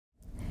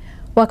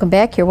Welcome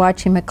back. You're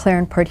watching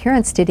McLaren Port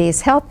Huron's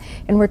Today's Health,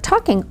 and we're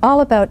talking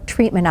all about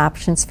treatment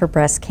options for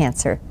breast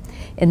cancer.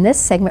 In this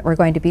segment, we're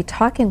going to be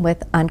talking with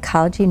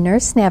Oncology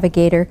Nurse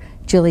Navigator,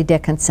 Julie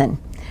Dickenson.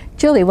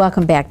 Julie,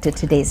 welcome back to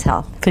Today's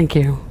Health. Thank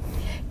you.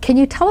 Can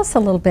you tell us a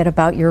little bit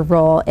about your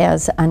role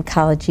as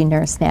Oncology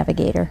Nurse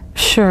Navigator?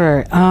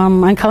 Sure.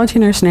 Oncology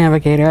Nurse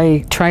Navigator,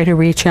 I try to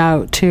reach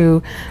out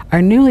to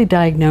our newly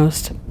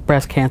diagnosed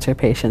breast cancer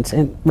patients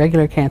and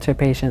regular cancer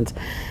patients.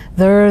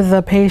 They're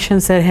the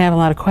patients that have a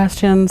lot of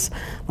questions,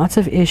 lots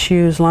of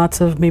issues, lots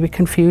of maybe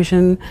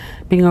confusion,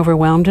 being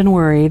overwhelmed and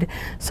worried.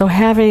 So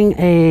having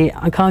a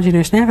Oncology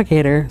Nurse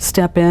Navigator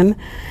step in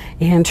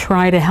and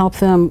try to help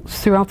them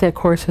throughout that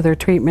course of their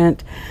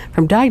treatment,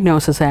 from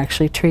diagnosis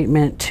actually,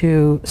 treatment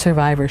to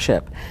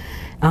survivorship.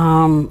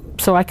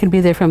 So I can be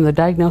there from the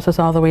diagnosis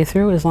all the way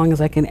through, as long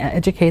as I can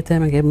educate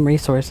them and give them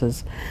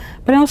resources.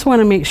 But I also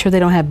want to make sure they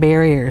don't have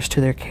barriers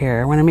to their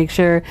care. I want to make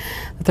sure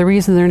that the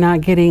reason they're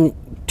not getting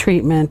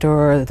treatment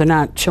or they're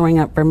not showing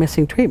up for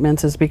missing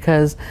treatments is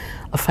because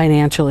of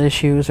financial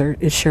issues or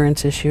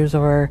insurance issues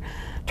or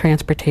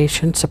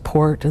transportation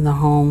support in the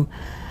home,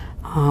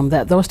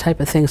 those type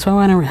of things. So I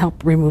want to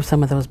help remove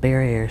some of those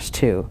barriers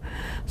too.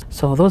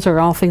 So those are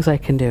all things I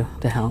can do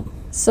to help.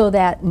 So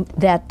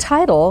that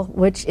title,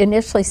 which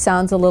initially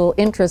sounds a little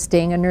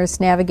interesting, a nurse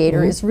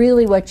navigator, is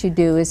really what you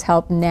do, is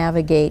help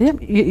navigate.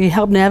 Yep, you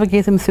help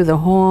navigate them through the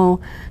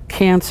whole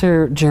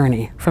cancer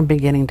journey from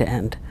beginning to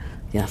end.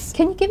 Yes.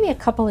 Can you give me a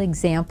couple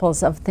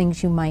examples of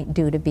things you might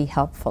do to be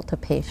helpful to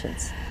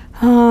patients?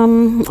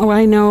 Well,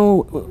 I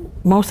know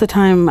most of the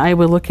time I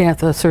will look at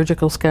the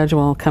surgical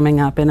schedule coming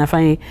up, and if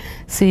I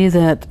see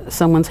that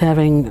someone's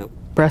having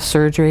breast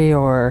surgery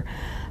or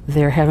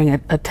they're having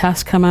a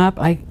test come up,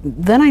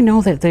 then I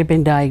know that they've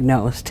been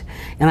diagnosed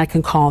and I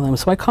can call them.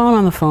 So I call them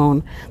on the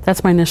phone.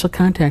 That's my initial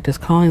contact, is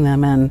calling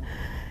them and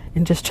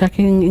just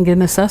checking and getting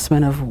an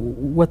assessment of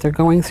what they're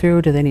going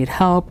through. Do they need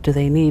help? Do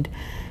they need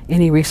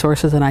any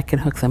resources that I can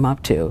hook them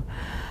up to?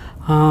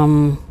 I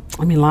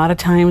mean, a lot of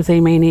times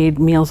they may need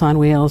Meals on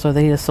Wheels, or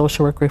they need a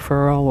social work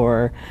referral,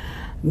 or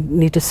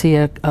need to see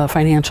a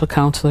financial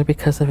counselor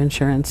because of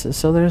insurances.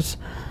 So there's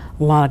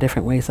a lot of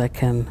different ways I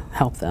can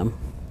help them.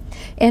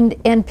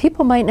 And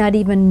people might not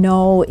even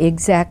know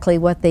exactly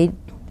what they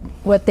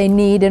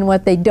need and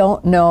what they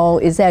don't know.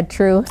 Is that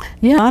true?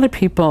 Yeah, a lot of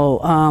people,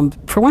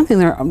 for one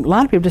thing, a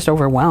lot of people just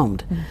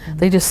overwhelmed.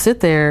 They just sit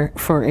there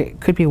for,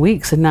 it could be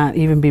weeks, and not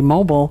even be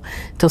mobile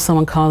until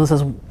someone calls and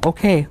says,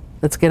 okay,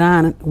 let's get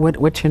on.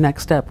 What's your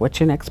next step?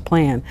 What's your next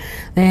plan?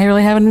 They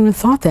really haven't even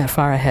thought that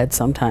far ahead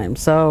sometimes.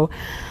 So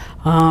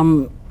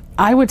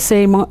I would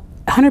say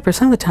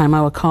 100% of the time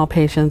I would call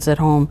patients at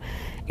home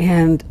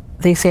and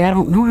they say, I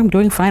don't know, I'm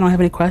doing fine, I don't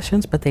have any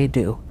questions, but they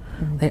do.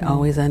 They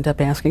always end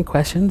up asking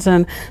questions,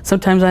 and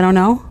sometimes I don't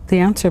know the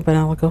answer, but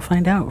I'll go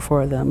find out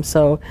for them.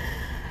 So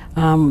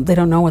they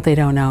don't know what they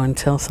don't know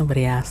until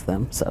somebody asks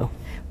them. So.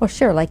 Well,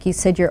 sure, like you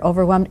said, you're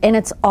overwhelmed, and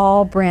it's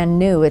all brand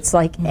new. It's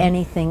like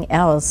anything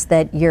else,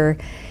 that you're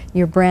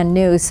brand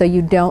new, so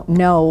you don't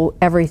know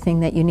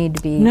everything that you need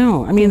to be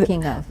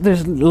thinking of.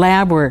 There's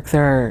lab work,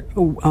 there are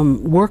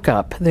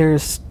workup,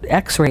 there's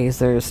x-rays,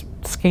 there's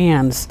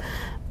scans,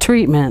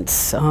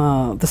 treatments,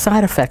 the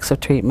side effects of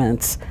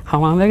treatments, how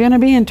long they're going to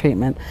be in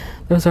treatment.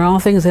 Those are all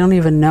things they don't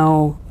even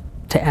know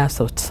to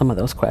ask some of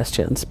those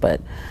questions.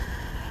 But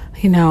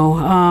you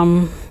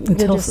know, you're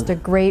just a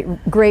great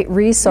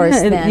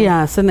resource. Yeah, then.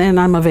 Yes, and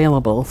I'm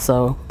available.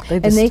 So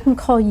they can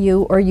call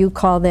you, or you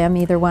call them,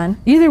 either one.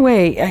 Either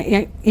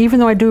way, even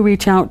though I do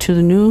reach out to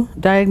the new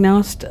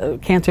diagnosed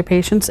cancer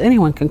patients,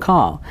 anyone can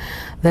call.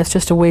 That's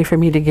just a way for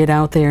me to get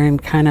out there and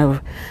kind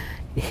of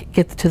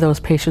get to those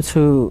patients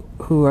who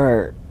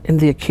are in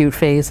the acute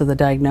phase of the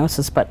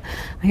diagnosis. But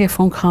I get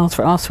phone calls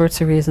for all sorts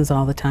of reasons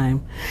all the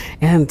time,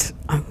 and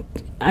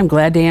I'm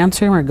glad to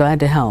answer them or glad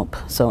to help.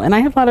 So, and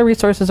I have a lot of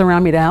resources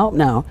around me to help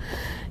now.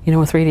 You know,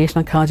 with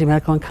radiation oncology,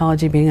 medical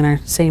oncology being in our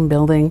same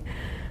building,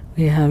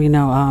 we have, you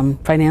know,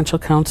 financial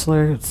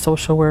counselor,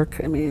 social work.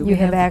 I mean, you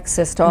have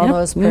access to all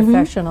those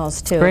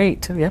professionals too.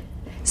 Great. Yep.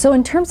 So,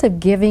 in terms of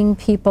giving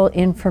people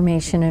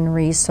information and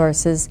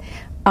resources,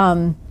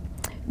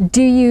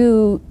 do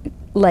you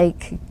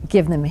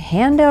give them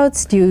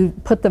handouts? Do you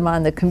put them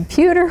on the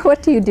computer?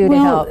 What do you do to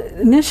help?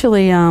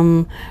 Initially,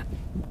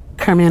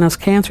 Karmanos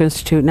Cancer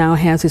Institute now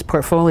has these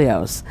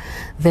portfolios.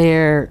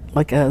 They're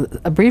like a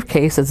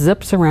briefcase that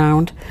zips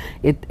around.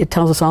 It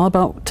tells us all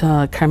about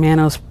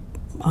Karmanos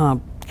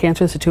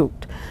Cancer Institute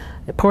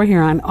at Port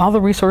Huron, all the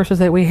resources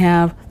that we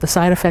have, the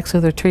side effects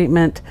of their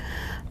treatment,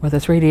 whether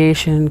it's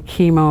radiation,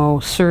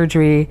 chemo,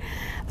 surgery.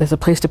 There's a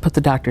place to put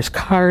the doctor's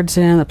cards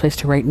in, a place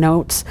to write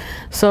notes.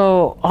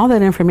 So all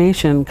that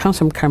information comes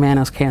from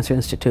Karmanos Cancer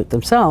Institute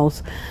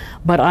themselves,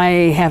 but I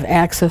have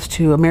access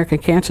to American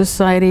Cancer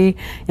Society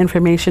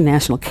information,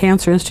 National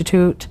Cancer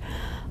Institute.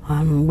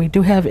 We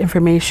do have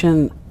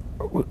information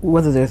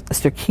whether it's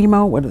their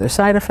chemo, what are their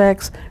side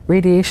effects,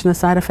 radiation, the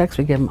side effects.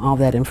 We give them all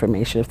that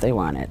information if they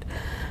want it.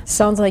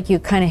 Sounds like you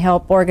kind of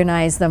help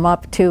organize them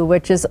up too,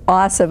 which is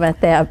awesome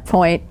at that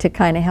point to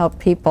kind of help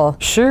people.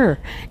 Sure.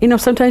 You know,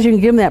 sometimes you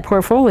can give them that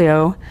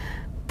portfolio,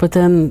 but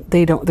then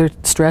they're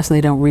stressed and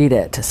they don't read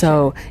it.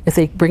 So if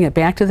they bring it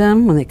back to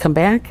them when they come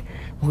back,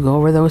 we'll go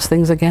over those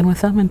things again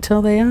with them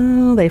until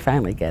they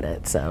finally get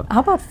it. So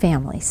how about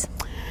families?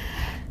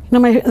 You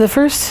know,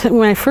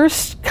 when I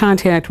first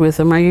contact with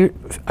them,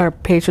 our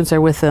patients are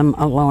with them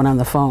alone on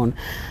the phone.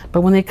 But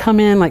when they come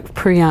in, like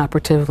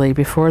pre-operatively,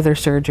 before their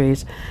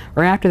surgeries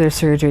or after their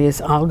surgeries,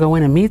 I'll go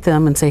in and meet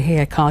them and say,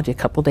 hey, I called you a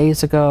couple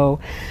days ago.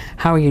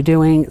 How are you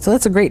doing? So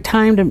that's a great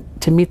time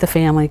to meet the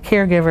family,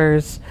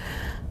 caregivers,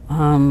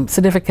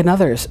 significant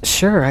others.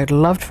 Sure, I'd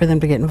love for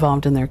them to get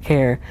involved in their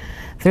care.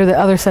 They're the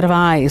other set of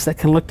eyes that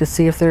can look to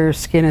see if their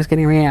skin is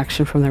getting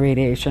reaction from the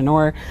radiation,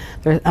 or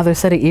they're the other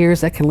set of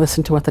ears that can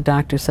listen to what the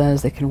doctor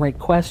says. They can write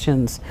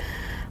questions.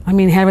 I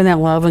mean, having that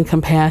love and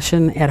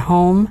compassion at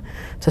home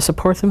to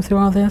support them through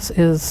all this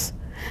is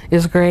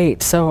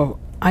great. So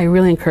I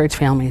really encourage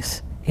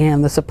families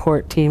and the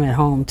support team at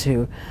home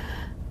to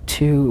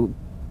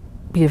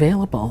be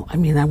available. I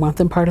mean, I want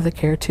them part of the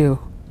care too.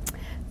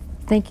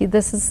 Thank you.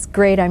 This is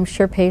great. I'm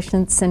sure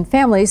patients and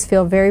families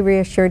feel very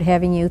reassured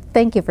having you.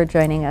 Thank you for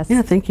joining us.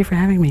 Yeah, thank you for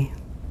having me.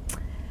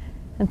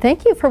 And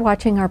thank you for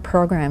watching our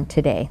program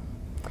today.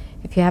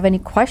 If you have any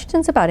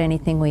questions about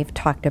anything we've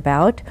talked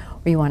about,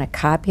 or you want a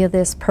copy of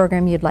this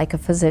program, you'd like a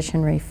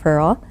physician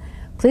referral,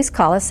 please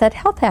call us at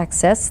Health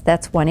Access.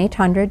 That's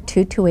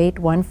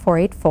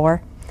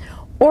 1-800-228-1484.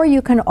 Or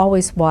you can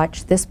always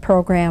watch this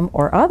program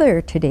or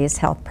other Today's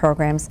Health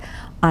programs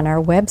on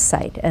our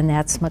website, and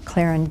that's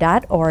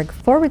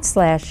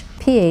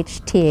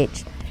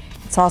mclaren.org/PHTH.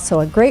 It's also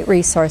a great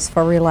resource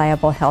for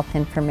reliable health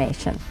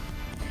information.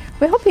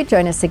 We hope you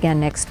join us again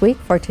next week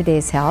for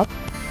Today's Health.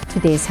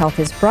 Today's Health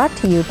is brought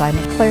to you by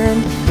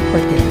McLaren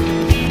Port Huron.